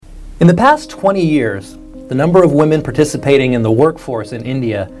In the past 20 years, the number of women participating in the workforce in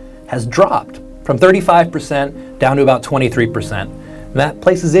India has dropped from 35% down to about 23%. And that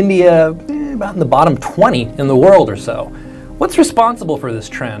places India about in the bottom 20 in the world or so. What's responsible for this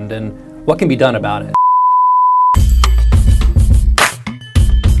trend and what can be done about it?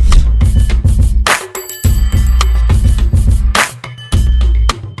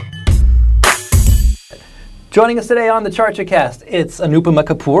 Joining us today on the CharchaCast, it's Anupama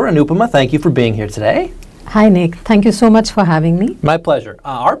Kapoor. Anupama, thank you for being here today. Hi, Nick. Thank you so much for having me. My pleasure.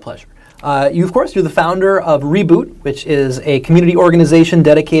 Our pleasure. You're the founder of Reboot, which is a community organization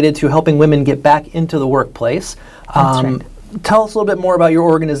dedicated to helping women get back into the workplace. That's right. Tell us a little bit more about your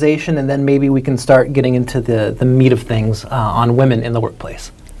organization, and then maybe we can start getting into the meat of things on women in the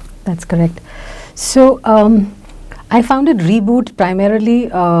workplace. That's correct. So, I founded Reboot primarily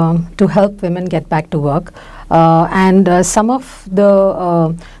to help women get back to work. Some of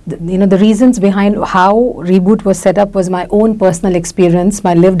the reasons behind how Reboot was set up was my own personal experience,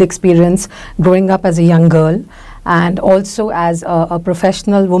 my lived experience growing up as a young girl, and also as a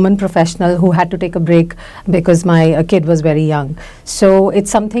woman professional who had to take a break because my kid was very young. So it's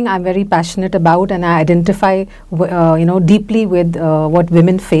something I'm very passionate about, and I identify deeply with what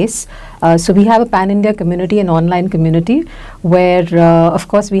women face. So we have a pan-India community, an online community, where of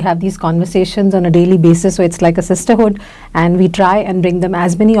course we have these conversations on a daily basis, so it's like a sisterhood, and we try and bring them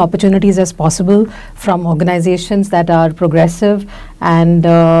as many opportunities as possible from organizations that are progressive and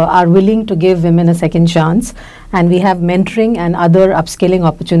are willing to give women a second chance. And we have mentoring and other upskilling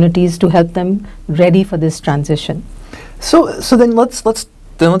opportunities to help them ready for this transition. So then let's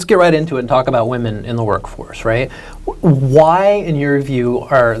get right into it and talk about women in the workforce, right? Why, in your view,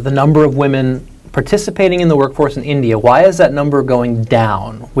 are the number of women participating in the workforce in India, why is that number going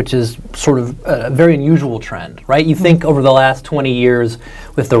down, which is sort of a very unusual trend, right? You think over the last 20 years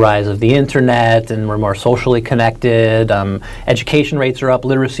with the rise of the internet and we're more socially connected, education rates are up,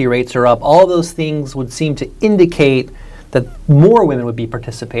 literacy rates are up, all those things would seem to indicate that more women would be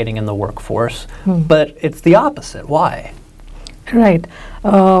participating in the workforce, but it's the opposite. Why? Right.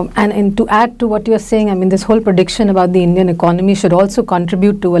 And to add to what you're saying, I mean, this whole prediction about the Indian economy should also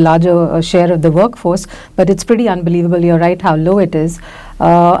contribute to a larger share of the workforce, but it's pretty unbelievable, you're right, how low it is.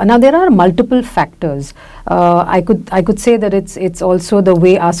 Now, there are multiple factors. I could say that it's also the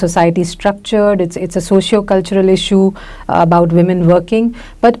way our society is structured, it's a socio-cultural issue about women working,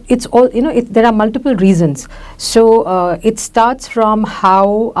 but it's all, there are multiple reasons. So it starts from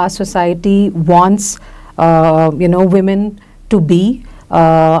how our society wants, women to be,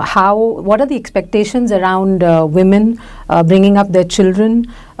 what are the expectations around women bringing up their children,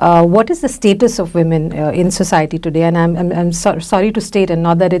 what is the status of women in society today, and I'm sorry to state, and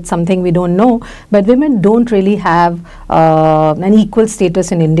not that it's something we don't know, but women don't really have an equal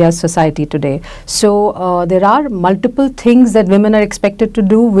status in India's society today. So there are multiple things that women are expected to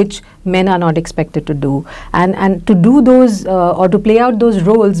do which men are not expected to do, and to do those or to play out those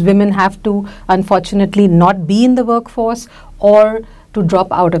roles, women have to unfortunately not be in the workforce or to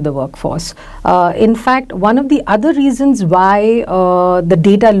drop out of the workforce. In fact, one of the other reasons why the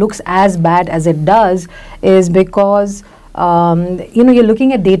data looks as bad as it does is because you're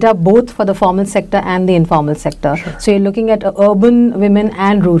looking at data both for the formal sector and the informal sector. Sure. So you're looking at urban women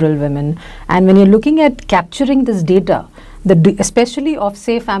and rural women. And when you're looking at capturing this data, especially of,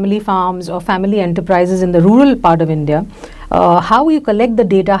 say, family farms or family enterprises in the rural part of India, how you collect the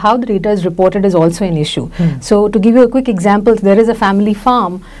data, how the data is reported is also an issue. So to give you a quick example, there is a family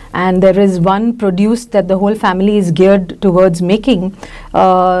farm and there is one produce that the whole family is geared towards making,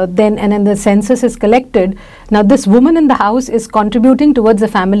 then the census is collected. Now this woman in the house is contributing towards the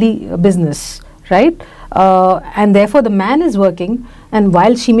family business, right? And therefore the man is working, and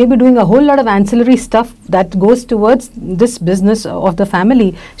while she may be doing a whole lot of ancillary stuff that goes towards this business of the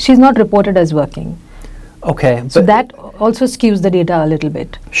family, she's not reported as working. Okay. So that also skews the data a little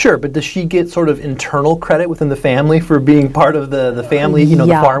bit. Sure, but does she get sort of internal credit within the family for being part of the family, the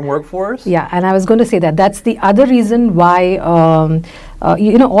farm workforce? Yeah, and I was going to say that. That's the other reason why,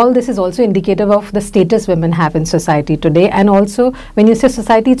 all this is also indicative of the status women have in society today. And also, when you say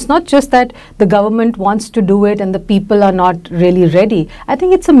society, it's not just that the government wants to do it and the people are not really ready. I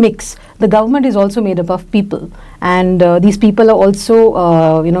think it's a mix. The government is also made up of people. And these people are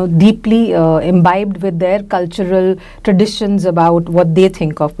also, deeply imbibed with their cultural traditions about what they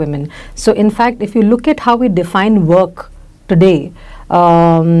think of women. So, in fact, if you look at how we define work today,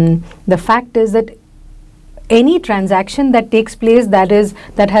 the fact is that any transaction that takes place that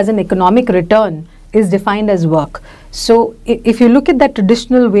has an economic return is defined as work. So, if you look at that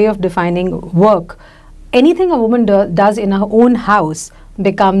traditional way of defining work, anything a woman does in her own house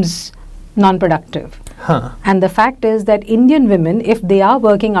becomes non-productive. Huh. And the fact is that Indian women, if they are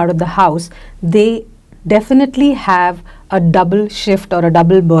working out of the house, they definitely have a double shift or a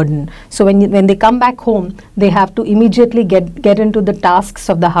double burden. So when they come back home, they have to immediately get into the tasks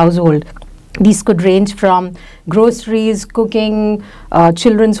of the household. These could range from groceries, cooking,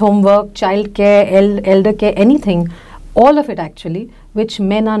 children's homework, child care, elder care, anything, all of it actually, which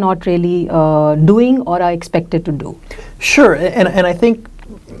men are not really doing or are expected to do. Sure, and I think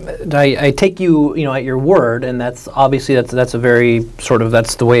I take you at your word, and that's obviously that's a very sort of,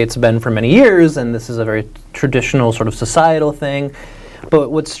 that's the way it's been for many years, and this is a very traditional sort of societal thing.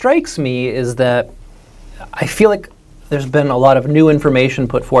 But what strikes me is that I feel like there's been a lot of new information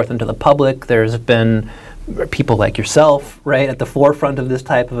put forth into the public. There's been people like yourself, right, at the forefront of this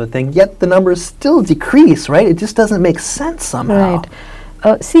type of a thing, yet the numbers still decrease, right? It just doesn't make sense somehow.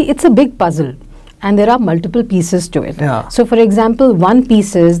 Right. See, it's a big puzzle, and there are multiple pieces to it. Yeah. So, for example, one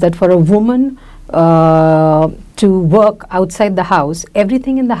piece is that for a woman to work outside the house,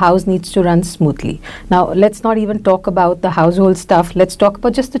 everything in the house needs to run smoothly. Now, let's not even talk about the household stuff. Let's talk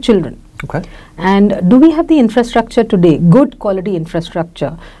about just the children. Okay. And do we have the infrastructure today, good quality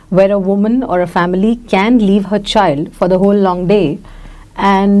infrastructure, where a woman or a family can leave her child for the whole long day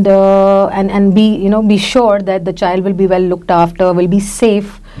and be sure that the child will be well looked after, will be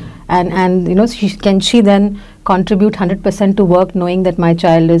safe, and can she then contribute 100% to work, knowing that my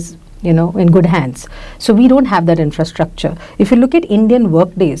child is in good hands? So we don't have that infrastructure. If you look at Indian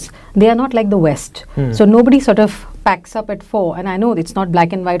work days, they are not like the West. So nobody sort of packs up at 4, and I know it's not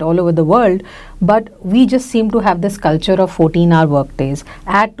black and white all over the world, but we just seem to have this culture of 14-hour work days.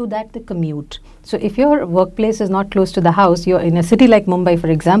 Add to that the commute. So if your workplace is not close to the house, you're in a city like Mumbai,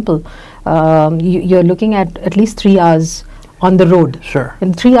 for example, you're looking at least 3 hours on the road. Sure.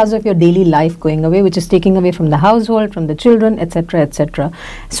 And 3 hours of your daily life going away, which is taking away from the household, from the children, etc., etc.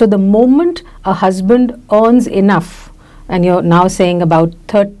 So the moment a husband earns enough, and you're now saying about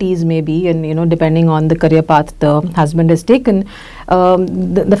 30s maybe, and depending on the career path the husband has taken,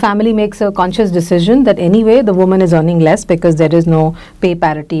 the family makes a conscious decision that anyway the woman is earning less because there is no pay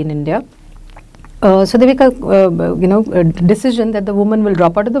parity in India. So they make a decision that the woman will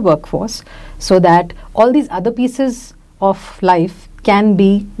drop out of the workforce, so that all these other pieces of life can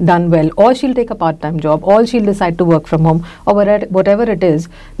be done well, or she'll take a part-time job, or she'll decide to work from home, or whatever it is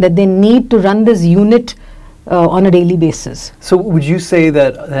that they need to run this unit on a daily basis. So would you say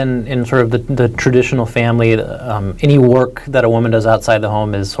that then in sort of the traditional family, any work that a woman does outside the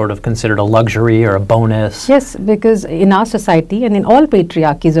home is sort of considered a luxury or a bonus? Yes, because in our society and in all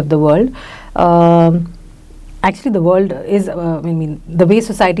patriarchies of the world, actually the world is, the way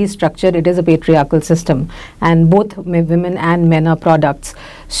society is structured, it is a patriarchal system, and both women and men are products.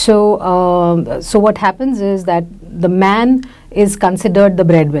 So, so what happens is that the man is considered the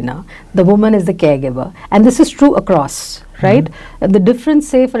breadwinner, the woman is the caregiver, and this is true across, right? The difference,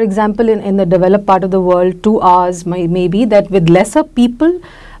 say for example, in the developed part of the world, 2 hours may be that with lesser people,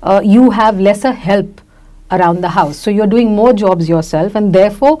 you have lesser help around the house. So you're doing more jobs yourself, and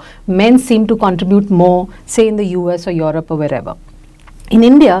therefore men seem to contribute more, say in the US or Europe or wherever. In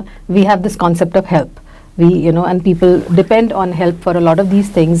India, we have this concept of help. And people depend on help for a lot of these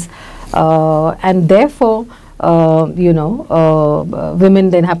things, and therefore women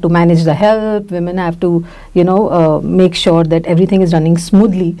then have to manage the help. Women have to make sure that everything is running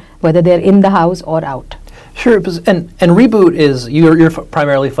smoothly, whether they're in the house or out. Sure, and Reboot is, you're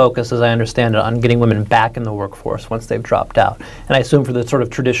primarily focused, as I understand it, on getting women back in the workforce once they've dropped out. And I assume for the sort of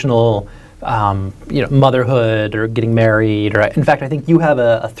traditional, motherhood or getting married, or in fact, I think you have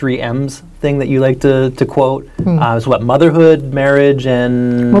a 3 M's thing that you like to quote. So what, motherhood, marriage,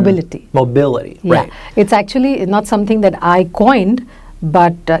 and mobility. Mobility, yeah. Right. It's actually not something that I coined,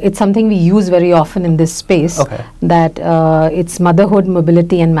 but it's something we use very often in this space. Okay. That it's motherhood,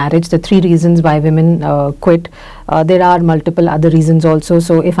 mobility, and marriage, the 3 reasons why women quit. There are multiple other reasons also.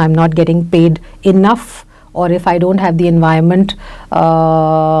 So if I'm not getting paid enough, or if I don't have the environment,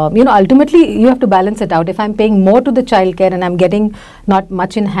 ultimately you have to balance it out. If I'm paying more to the childcare and I'm getting not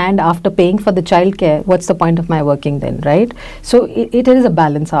much in hand after paying for the childcare, what's the point of my working then, right? So it is a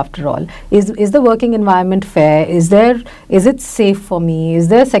balance after all. Is the working environment fair? Is it safe for me? Is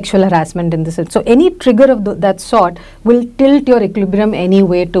there sexual harassment in this? So any trigger of that sort will tilt your equilibrium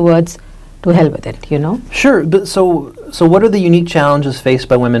anyway towards, to hell with it, Sure, but so what are the unique challenges faced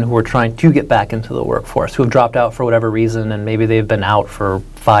by women who are trying to get back into the workforce, who have dropped out for whatever reason, and maybe they've been out for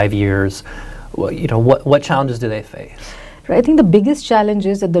 5 years? What challenges do they face? Right, I think the biggest challenge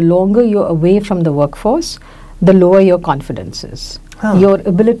is that the longer you're away from the workforce, the lower your confidence is. Your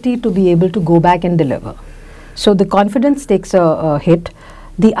ability to be able to go back and deliver. So the confidence takes a hit.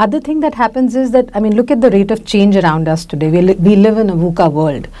 The other thing that happens is that, I mean, look at the rate of change around us today. We live in a VUCA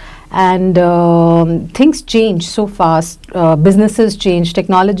world, and things change so fast. Businesses change,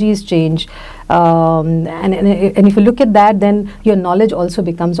 technologies change, and if you look at that, then your knowledge also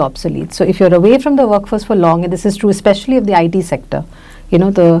becomes obsolete. So if you're away from the workforce for long, and this is true especially of the IT sector, you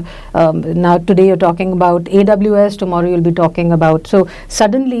know, now today you're talking about AWS, tomorrow you'll be talking about, so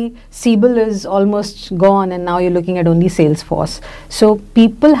suddenly Siebel is almost gone and now you're looking at only Salesforce. So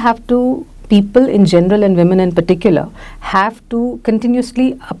people in general and women in particular have to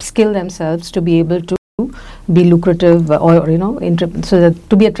continuously upskill themselves to be able to be lucrative or, you know, so that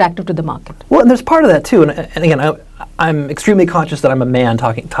to be attractive to the market. Well, and there's part of that too, and again, I'm extremely conscious that I'm a man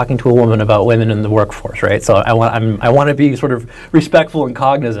talking to a woman about women in the workforce, right? So I want to be sort of respectful and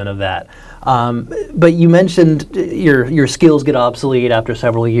cognizant of that. But you mentioned your skills get obsolete after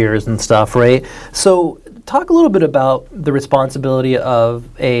several years and stuff, right? So talk a little bit about the responsibility of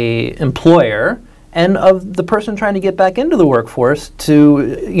a employer and of the person trying to get back into the workforce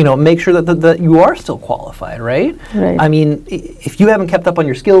to, you know, make sure that you are still qualified, right? Right. I mean, if you haven't kept up on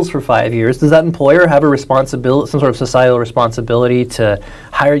your skills for 5 years, does that employer have a responsibility, some sort of societal responsibility to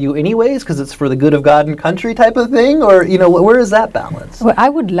hire you anyways because it's for the good of God and country type of thing? Or, you know, where is that balance? Well, I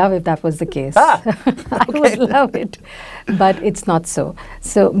would love if that was the case. I would love it, but it's not so.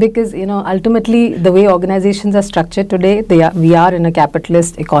 So because, you know, ultimately the way organizations are structured today, we are in a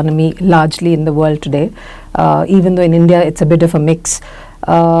capitalist economy largely in the world today, even though in India it's a bit of a mix,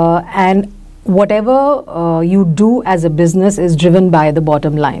 and whatever you do as a business is driven by the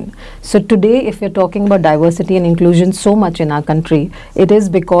bottom line. So today, if you're talking about diversity and inclusion so much in our country, it is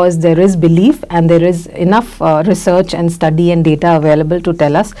because there is belief and there is enough research and study and data available to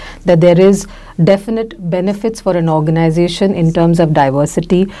tell us that there is definite benefits for an organization in terms of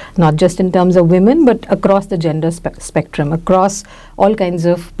diversity, not just in terms of women, but across the gender spectrum, across all kinds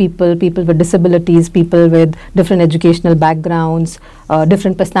of people with disabilities, people with different educational backgrounds,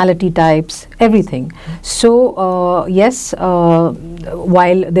 different personality types, everything. So yes,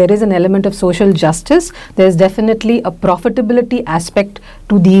 while there is an element of social justice, there is definitely a profitability aspect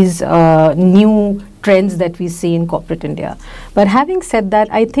to these new trends that we see in corporate India. But having said that,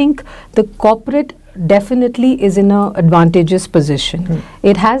 I think the corporate definitely is in an advantageous position.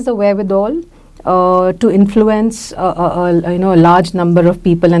 It has the wherewithal to influence you know, a large number of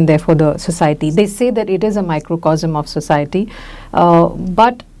people and therefore the society. They say that it is a microcosm of society,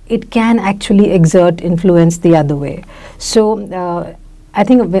 but it can actually exert influence the other way. So I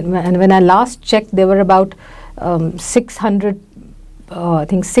think when I last checked, there were about 6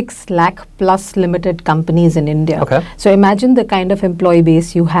 lakh plus limited companies in India. Okay. So imagine the kind of employee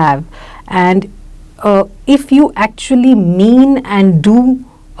base you have, and if you actually mean and do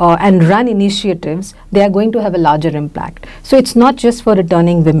and run initiatives, they are going to have a larger impact. So it's not just for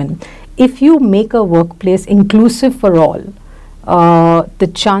returning women. If you make a workplace inclusive for all,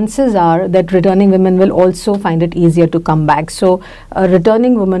 the chances are that returning women will also find it easier to come back. So a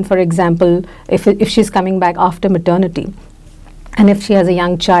returning woman, for example, if she's coming back after maternity, and if she has a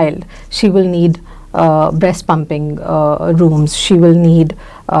young child, she will need breast pumping rooms. She will need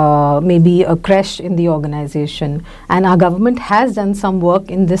maybe a creche in the organization. And our government has done some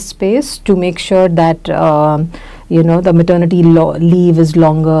work in this space to make sure that you know, the maternity leave is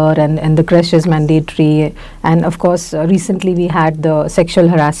longer and the creche is mandatory. And of course, recently we had the Sexual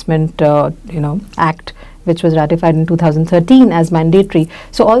Harassment you know, Act, which was ratified in 2013 as mandatory.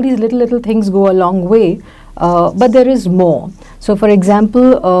 So all these little things go a long way. But there is more. So for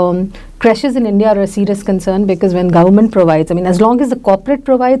example, creches in India are a serious concern because when government provides, I mean, as long as the corporate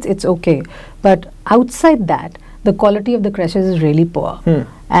provides, it's okay. But outside that, the quality of the creches is really poor.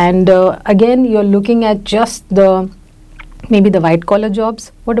 And again, you're looking at just maybe the white collar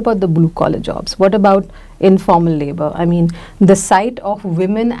jobs. What about the blue collar jobs? What about informal labor? I mean, the sight of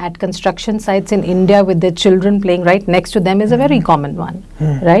women at construction sites in India with their children playing right next to them is a very common one,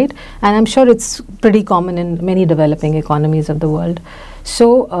 right? And I'm sure it's pretty common in many developing economies of the world.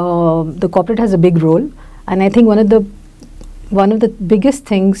 So the corporate has a big role, and I think one of the biggest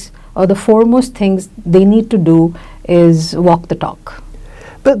things or the foremost things they need to do is walk the talk.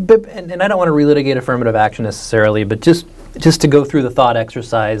 But and I don't want to relitigate affirmative action necessarily, but just to go through the thought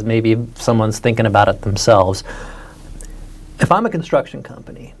exercise, maybe if someone's thinking about it themselves. If I'm a construction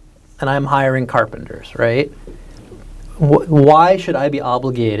company and I'm hiring carpenters, right? Why should I be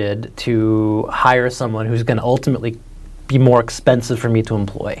obligated to hire someone who's going to ultimately be more expensive for me to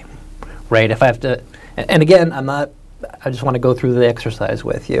employ, right? If I have to, and again, I just want to go through the exercise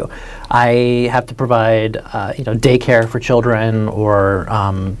with you. I have to provide, you know, daycare for children or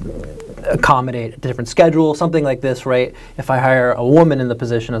accommodate a different schedule, something like this, right? If I hire a woman in the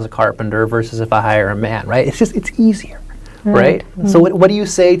position as a carpenter versus if I hire a man, right? It's easier, right? So what do you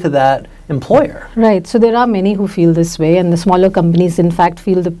say to that employer? Right. So there are many who feel this way, and the smaller companies, in fact,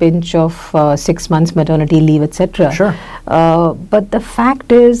 feel the pinch of 6 months maternity leave, etc. Sure. But the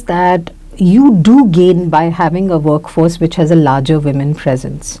fact is that you do gain by having a workforce which has a larger women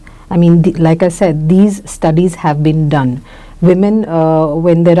presence. I mean, like I said, these studies have been done. Women,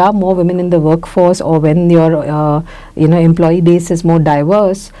 when there are more women in the workforce, or when your employee base is more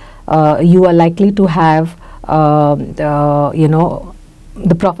diverse, you are likely to have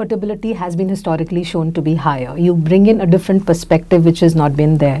the profitability has been historically shown to be higher. You bring in a different perspective which has not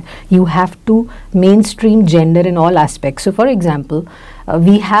been there. You have to mainstream gender in all aspects. So, for example,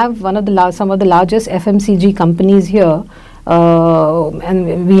 we have some of the largest FMCG companies here,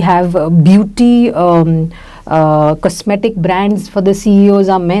 and we have beauty cosmetic brands for the CEOs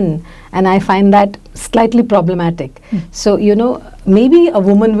are men, and I find that slightly problematic. So, maybe a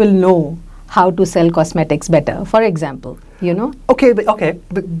woman will know how to sell cosmetics better, for example, Okay,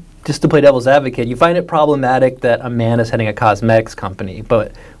 but just to play devil's advocate, you find it problematic that a man is heading a cosmetics company,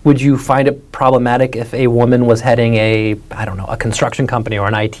 but would you find it problematic if a woman was heading a construction company or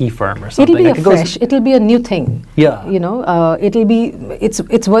an IT firm or something? It'll be a new thing. Yeah.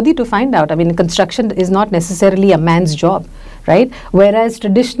 It's worthy to find out. I mean, construction is not necessarily a man's job, right? Whereas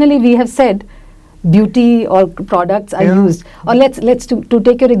traditionally we have said beauty or products are used. Or let's to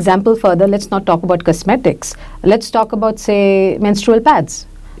take your example further, let's not talk about cosmetics. Let's talk about, say, menstrual pads.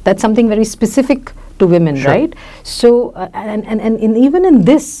 That's something very specific to women, sure. right? So, and even in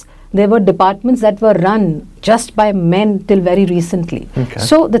this, there were departments that were run just by men till very recently. Okay.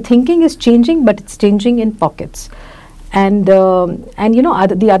 So the thinking is changing, but it's changing in pockets. And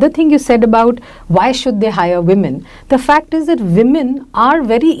the other thing you said about why should they hire women, the fact is that women are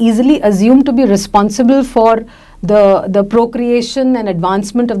very easily assumed to be responsible for the procreation and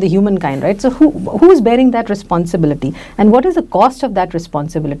advancement of the humankind, right? So who is bearing that responsibility, and what is the cost of that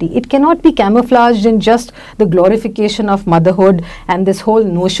responsibility? It cannot be camouflaged in just the glorification of motherhood and this whole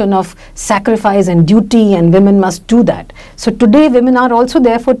notion of sacrifice and duty, and women must do that. So today women are also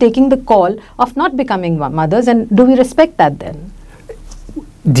therefore taking the call of not becoming mothers, and do we respect that then?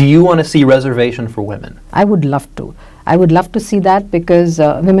 Do you want to see reservation for women? I would love to. I would love to see that, because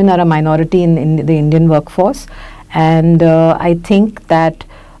women are a minority in the Indian workforce, and I think that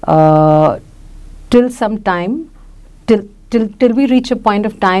till we reach a point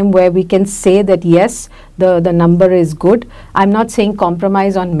of time where we can say that yes, the number is good. I'm not saying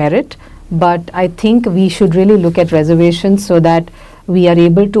compromise on merit, but I think we should really look at reservations so that we are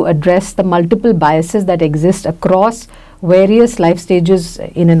able to address the multiple biases that exist across various life stages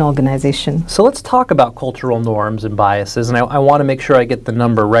in an organization. So let's talk about cultural norms and biases, and I want to make sure I get the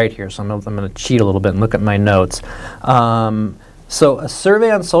number right here, so I'm going to cheat a little bit and look at my notes. So a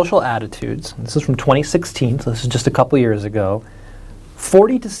survey on social attitudes, this is from 2016, so this is just a couple years ago,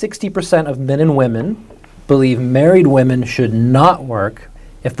 40 to 60% of men and women believe married women should not work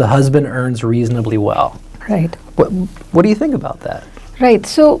if the husband earns reasonably well. Right. What do you think about that? Right.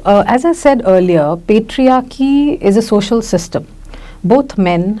 So, as I said earlier, patriarchy is a social system. Both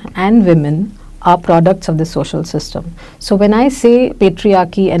men and women are products of the social system. So, when I say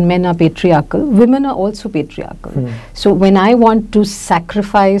patriarchy and men are patriarchal, women are also patriarchal. So, when I want to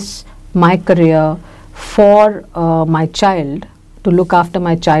sacrifice my career for my child, to look after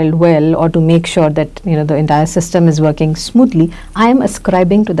my child well, or to make sure that the entire system is working smoothly, I am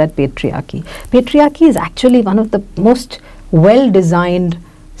ascribing to that patriarchy. Patriarchy is actually one of the most well-designed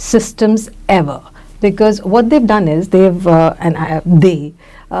systems ever, because what they've done is they've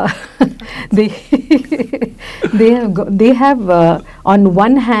they have on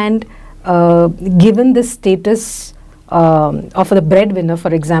one hand given the status of the breadwinner,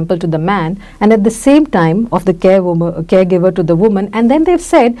 for example, to the man, and at the same time of the caregiver to the woman, and then they've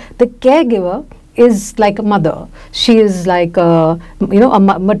said the caregiver is like a mother. She is like a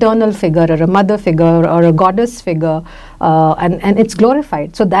maternal figure or a mother figure or a goddess figure, and it's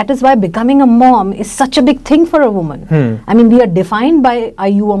glorified. So that is why becoming a mom is such a big thing for a woman. I mean, we are defined by, are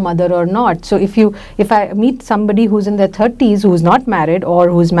you a mother or not? So if I meet somebody who's in their 30s who's not married, or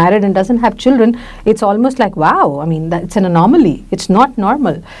who's married and doesn't have children, it's almost like, wow, I mean, it's an anomaly. It's not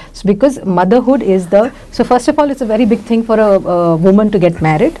normal. So because motherhood is so first of all, it's a very big thing for a woman to get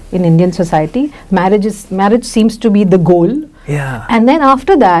married in Indian society. Marriage seems to be the goal. Yeah. And then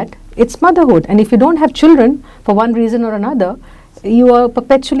after that, it's motherhood. And if you don't have children for one reason or another, you are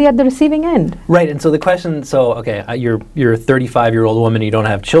perpetually at the receiving end. Right. And so the question, you're a 35-year-old woman, you don't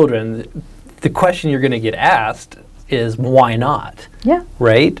have children. The question you're going to get asked is why not? Yeah.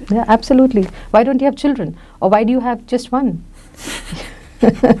 Right? Yeah, absolutely. Why don't you have children? Or why do you have just one?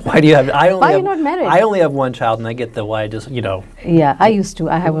 Why do you have? Why are you not married? I only have one child, and I get the why. Just Yeah, I used to.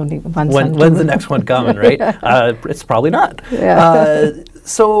 I have only one son. When's the next one coming? Right? It's probably not. Yeah.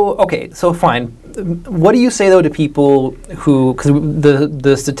 So fine. What do you say though to people who? Because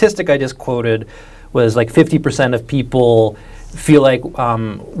the statistic I just quoted was like 50% of people feel like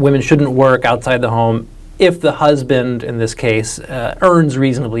women shouldn't work outside the home if the husband, in this case, earns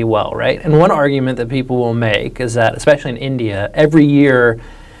reasonably well, right? And one argument that people will make is that, especially in India, every year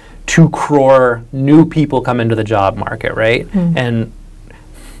 2 crore new people come into the job market, right? And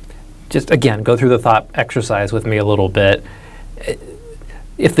just, again, go through the thought exercise with me a little bit.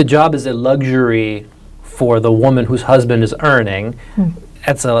 If the job is a luxury for the woman whose husband is earning,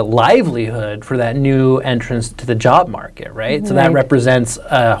 it's a livelihood for that new entrance to the job market, right? So that represents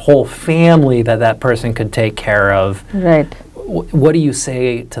a whole family that person could take care of. Right. What do you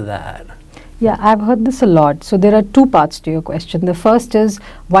say to that? Yeah, I've heard this a lot. So there are 2 parts to your question. The first is,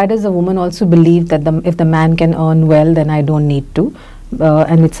 why does a woman also believe that if the man can earn well, then I don't need to?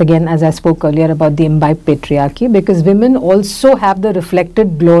 And it's again, as I spoke earlier, about the imbibed patriarchy, because women also have the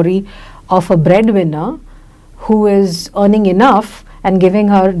reflected glory of a breadwinner who is earning enough and giving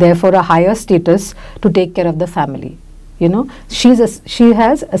her therefore a higher status to take care of the family. She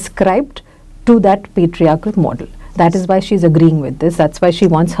has ascribed to that patriarchal model. That is why she's agreeing with this. That's why she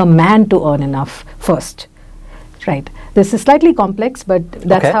wants her man to earn enough first. Right. This is slightly complex, but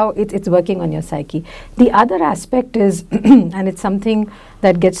that's how it's working on your psyche. The other aspect is, and it's something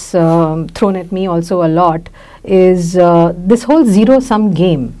that gets thrown at me also a lot, is this whole zero-sum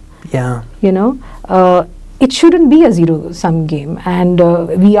game. Yeah. It shouldn't be a zero-sum game, and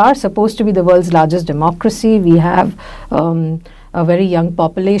we are supposed to be the world's largest democracy. We have a very young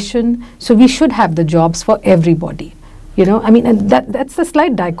population, so we should have the jobs for everybody. And that's a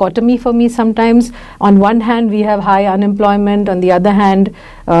slight dichotomy for me sometimes. On one hand, we have high unemployment. On the other hand,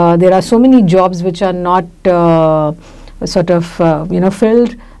 there are so many jobs which are not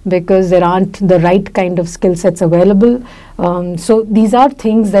filled because there aren't the right kind of skill sets available. So these are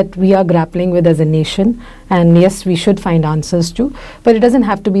things that we are grappling with as a nation, and yes, we should find answers to, but it doesn't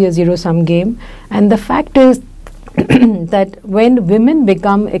have to be a zero-sum game. And the fact is that when women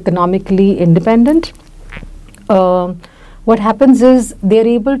become economically independent, what happens is they're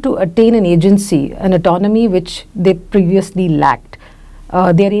able to attain an agency, an autonomy which they previously lacked.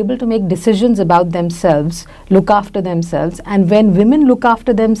 They're able to make decisions about themselves, look after themselves, and when women look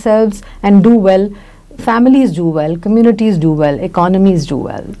after themselves and do well, families do well, communities do well, economies do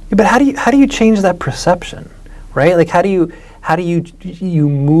well. Yeah, but how do you change that perception, right? Like how do you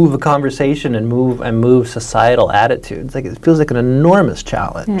move a conversation and move societal attitudes? Like it feels like an enormous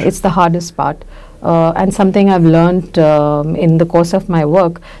challenge. Yeah, it's the hardest part. And something I've learned in the course of my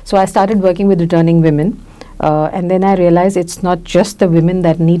work. So I started working with returning women, and then I realized it's not just the women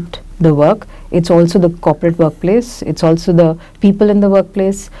that need the work, it's also the corporate workplace, it's also the people in the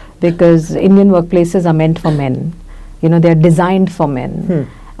workplace, because Indian workplaces are meant for men. They're designed for men.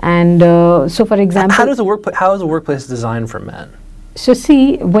 And so, for example, how is a workplace designed for men? So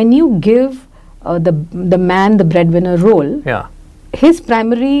see, when you give the man the breadwinner role, his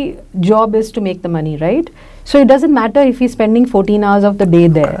primary job is to make the money, right? So it doesn't matter if he's spending 14 hours of the day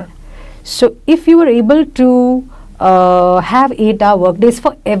there. So if you were able to have 8-hour work days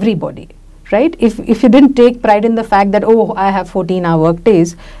for everybody, right? If you didn't take pride in the fact that, oh, I have 14-hour work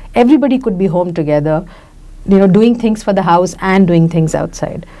days, everybody could be home together, doing things for the house and doing things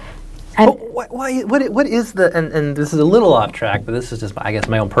outside. And what is the, and this is a little off track, but this is just, I guess,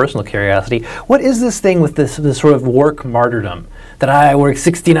 my own personal curiosity. What is this thing with this sort of work martyrdom? That I work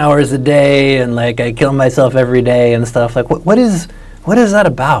 16 hours a day and like I kill myself every day and stuff. Like what is that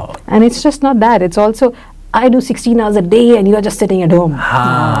about? And it's just not that. It's also, I do 16 hours a day and you're just sitting at home.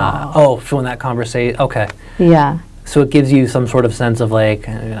 So in that conversation, okay. Yeah. So it gives you some sort of sense of like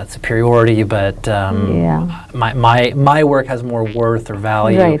superiority, but my work has more worth or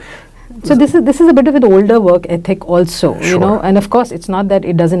value. Right. So this is a bit of an older work ethic also, and of course it's not that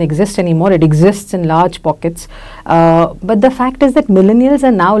it doesn't exist anymore, it exists in large pockets, but the fact is that millennials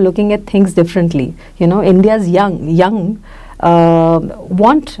are now looking at things differently. India's young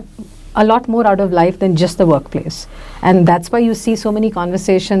want a lot more out of life than just the workplace, and that's why you see so many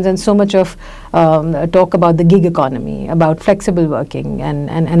conversations and so much of talk about the gig economy, about flexible working,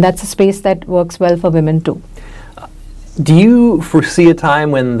 and that's a space that works well for women too. Do you foresee a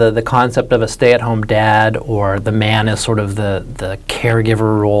time when the concept of a stay-at-home dad or the man as sort of the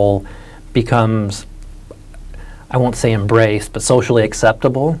caregiver role becomes, I won't say embraced, but socially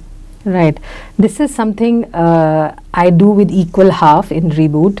acceptable? Right. This is something I do with Equal Half in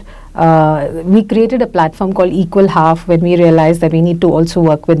Reboot. We created a platform called Equal Half when we realized that we need to also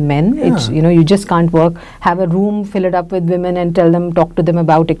work with men. Yeah. It's, you just can't have a room, fill it up with women and talk to them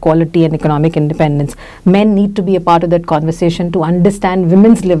about equality and economic independence. Men need to be a part of that conversation to understand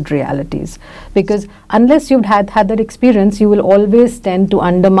women's lived realities. Because unless you've had that experience, you will always tend to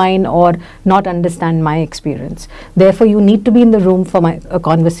undermine or not understand my experience. Therefore, you need to be in the room for a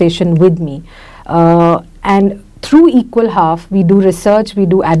conversation with me. And through Equal Half, we do research, we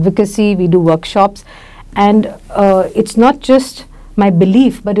do advocacy, we do workshops, and it's not just my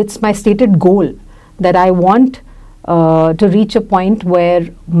belief, but it's my stated goal that I want to reach a point where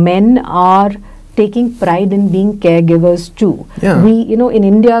men are taking pride in being caregivers too. Yeah. In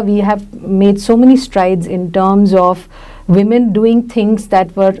India, we have made so many strides in terms of women doing things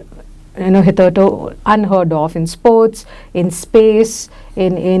that were hitherto unheard of in sports, in space,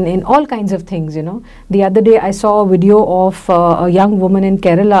 in all kinds of things. The other day I saw a video of a young woman in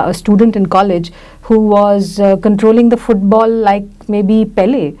Kerala, a student in college, who was controlling the football like maybe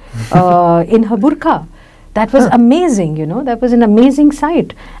Pele in her burqa. That was amazing, that was an amazing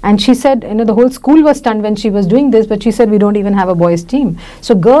sight. And she said, the whole school was stunned when she was doing this, but she said, we don't even have a boys team.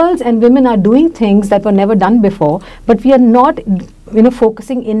 So girls and women are doing things that were never done before, but we are not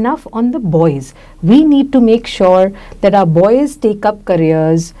focusing enough on the boys. We need to make sure that our boys take up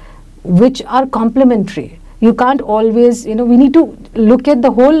careers which are complementary. You can't always, we need to look at the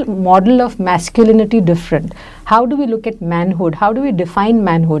whole model of masculinity different. How do we look at manhood? How do we define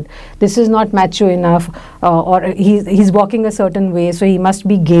manhood? This is not macho enough, or he's walking a certain way, so he must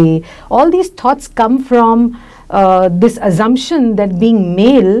be gay. All these thoughts come from this assumption that being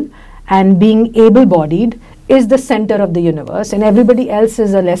male and being able-bodied is the center of the universe and everybody else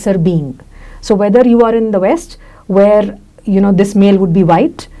is a lesser being. So whether you are in the West, where this male would be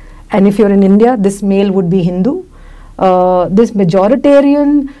white, and if you're in India, this male would be Hindu, this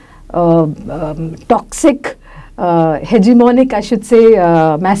majoritarian, toxic, hegemonic, I should say,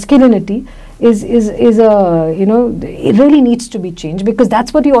 masculinity is it really needs to be changed, because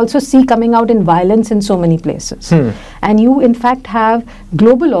that's what you also see coming out in violence in so many places. And you in fact have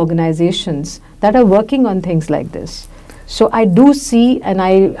global organizations that are working on things like this. So I do see, and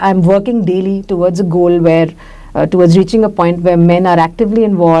I'm working daily towards a goal where towards reaching a point where men are actively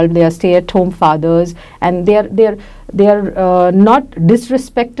involved, they are stay-at-home fathers, and they are not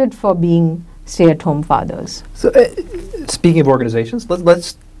disrespected for being stay-at-home fathers. So, speaking of organizations,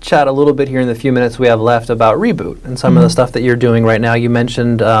 let's chat a little bit here in the few minutes we have left about Reboot and some of the stuff that you're doing right now. You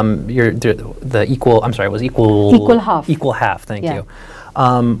mentioned the Equal Half. Equal Half. Thank you.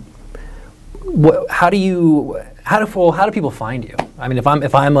 How do people find you? I mean,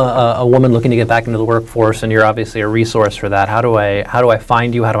 if I'm a woman looking to get back into the workforce, and you're obviously a resource for that, how do I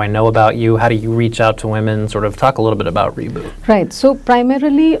find you? How do I know about you? How do you reach out to women? Sort of talk a little bit about Reboot. Right. So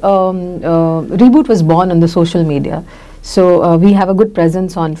primarily, Reboot was born on the social media. So we have a good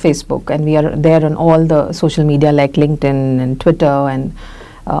presence on Facebook, and we are there on all the social media like LinkedIn and Twitter and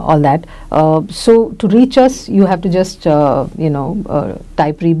all that. So to reach us, you have to just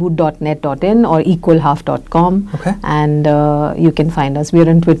type reboot.net.in or equalhalf.com, okay, and you can find us. We are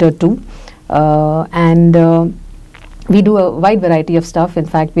on Twitter too, and we do a wide variety of stuff. In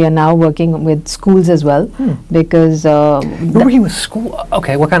fact, we are now working with schools as well, because we're working with school.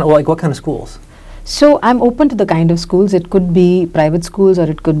 Okay, what kind of schools? So I'm open to the kind of schools. It could be private schools, or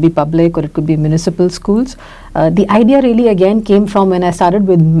it could be public, or it could be municipal schools. The idea really again came from when I started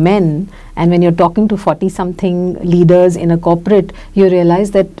with men, and when you're talking to 40-something leaders in a corporate, you realize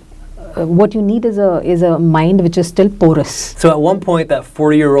that what you need is a mind which is still porous. So at one point, that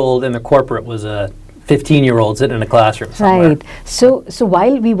 40-year-old in the corporate was a 15-year-old sitting in a classroom somewhere. Right. So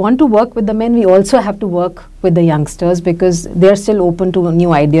while we want to work with the men, we also have to work with the youngsters, because they're still open to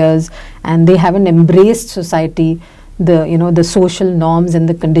new ideas, and they haven't embraced society, the social norms and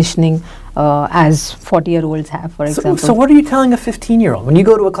the conditioning as 40-year-olds have, for example. So what are you telling a 15-year-old? When you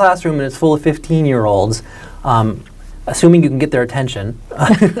go to a classroom and it's full of 15-year-olds, assuming you can get their attention,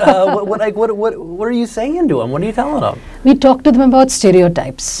 what are you saying to them? What are you telling them? We talk to them about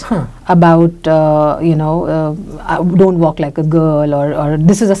stereotypes, about don't walk like a girl, or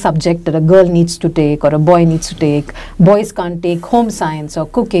this is a subject that a girl needs to take or a boy needs to take. Boys can't take home science or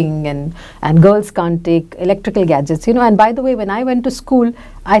cooking, and girls can't take electrical gadgets. And by the way, when I went to school,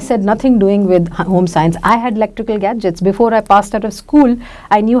 I said nothing doing with home science. I had electrical gadgets. Before I passed out of school,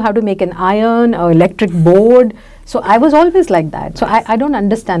 I knew how to make an iron, or electric board. So I was always like that. So I don't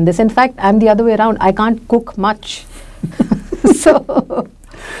understand this. In fact, I'm the other way around. I can't cook much. So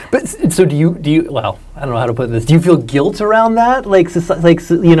do you? Well, I don't know how to put this. Do you feel guilt around that?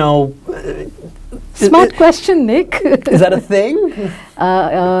 Smart question, Nick. Is that a thing?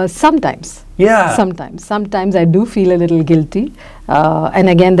 Sometimes. Yeah. Sometimes I do feel a little guilty, and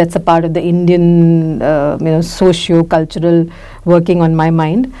again, that's a part of the Indian, socio-cultural working on my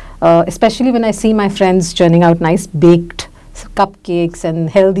mind. Especially when I see my friends churning out nice baked cupcakes and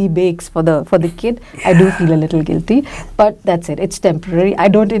healthy bakes for the kid, I do feel a little guilty. But that's it. It's temporary. I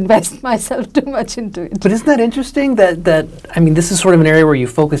don't invest myself too much into it. But isn't that interesting? That I mean, this is sort of an area where you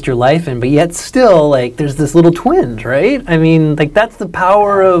focused your life in, but yet still, like, there's this little twinge, right? I mean, like, that's the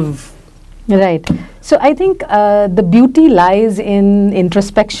power of. Right. So I think the beauty lies in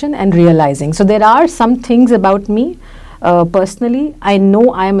introspection and realizing. So there are some things about me, personally, I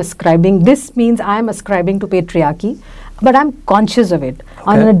know I am ascribing, this means I am ascribing to patriarchy, but I'm conscious of it. Okay.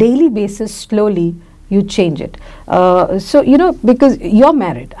 On a daily basis, slowly, you change it. So, because you're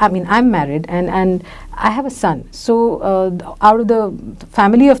married, I mean, I'm married and I have a son. So out of the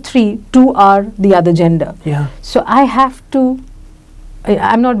family of 3, 2 are the other gender. Yeah. So I have to,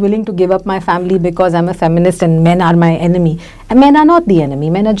 I'm not willing to give up my family because I'm a feminist and men are my enemy. And men are not the enemy,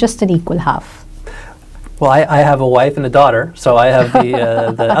 men are just an equal half. Well, I have a wife and a daughter, so I have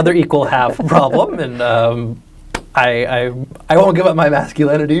the other equal half problem, and I won't give up my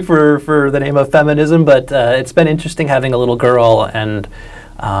masculinity for the name of feminism, but it's been interesting having a little girl and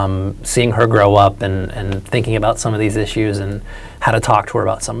seeing her grow up and thinking about some of these issues and how to talk to her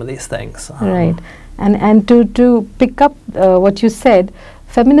about some of these things. Right. And to pick up what you said,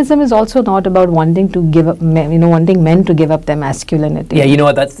 feminism is also not about wanting to give up, wanting men to give up their masculinity. Yeah, you know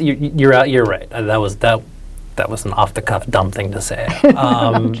what? That's you're right. That was an off-the-cuff dumb thing to say.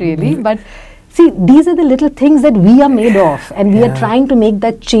 Not really, but see, these are the little things that we are made of, and we are trying to make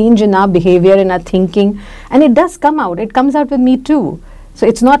that change in our behavior, in our thinking, and it does come out. It comes out with me too. So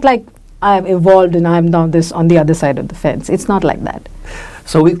it's not like I've evolved and I'm now this on the other side of the fence. It's not like that.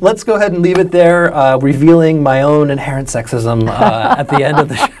 So let's go ahead and leave it there, revealing my own inherent sexism at the end of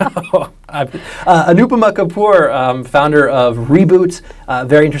the show. Anupama Kapoor, founder of Reboot,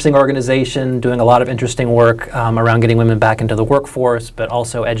 very interesting organization, doing a lot of interesting work around getting women back into the workforce, but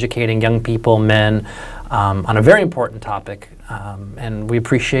also educating young people, men, on a very important topic. And we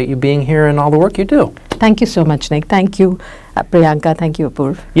appreciate you being here and all the work you do. Thank you so much, Nick. Thank you, Priyanka. Thank you,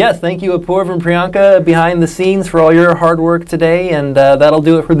 Apoorv. Yes, thank you, Apoorv and Priyanka, behind the scenes for all your hard work today. And that'll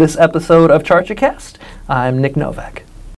do it for this episode of CharchaCast. I'm Nick Novak.